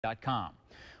WSBT-TV.com.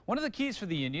 One of the keys for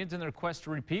the Indians in their quest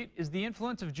to repeat is the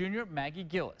influence of junior Maggie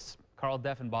Gillis. Carl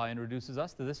Deffenbaugh introduces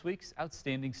us to this week's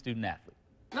outstanding student athlete.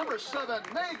 Number 7,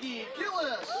 Maggie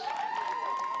Gillis.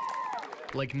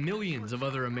 Like millions of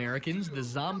other Americans, the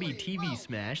zombie TV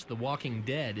smash, The Walking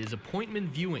Dead, is appointment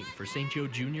viewing for St. Joe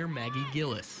junior Maggie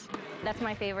Gillis. That's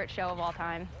my favorite show of all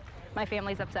time. My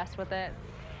family's obsessed with it,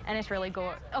 and it's really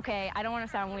gory. Okay, I don't want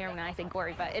to sound weird when I say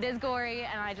gory, but it is gory,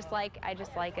 and I just like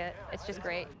it. It's just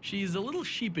great. She's a little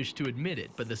sheepish to admit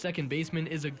it, but the second baseman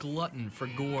is a glutton for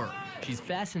gore. She's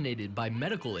fascinated by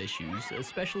medical issues,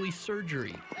 especially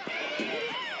surgery.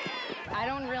 I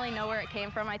don't really know where it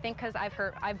came from. I think because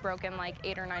I've broken like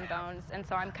 8 or 9 bones, and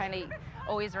so I'm kind of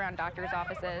always around doctors'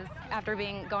 offices. After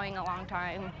going a long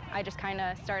time, I just kind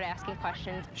of started asking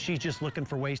questions. She's just looking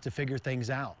for ways to figure things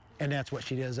out, and that's what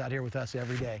she does out here with us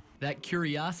every day. That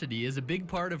curiosity is a big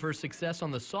part of her success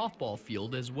on the softball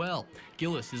field as well.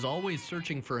 Gillis is always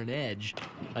searching for an edge.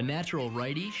 A natural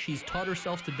righty, she's taught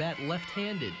herself to bat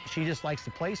left-handed. She just likes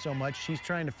to play so much, she's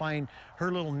trying to find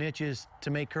her little niches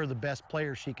to make her the best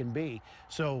player she can be.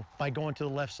 So by going to the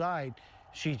left side,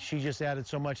 she just added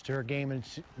so much to her game, and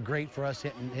it's great for us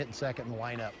hitting second in the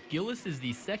lineup. Gillis is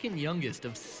the second youngest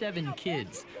of 7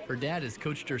 kids. Her dad has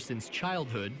coached her since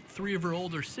childhood. 3 of her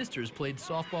older sisters played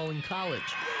softball in college.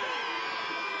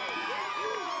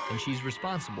 And she's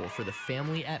responsible for the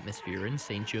family atmosphere in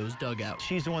St. Joe's dugout.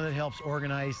 She's the one that helps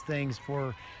organize things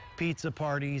for pizza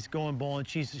parties, going bowling.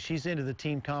 She's into the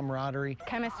team camaraderie.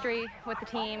 Chemistry with the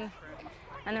team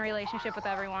and the relationship with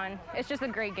everyone. It's just a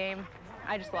great game.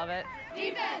 I just love it.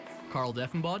 Defense! Carl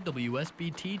Deffenbaugh,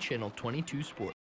 WSBT Channel 22 Sports.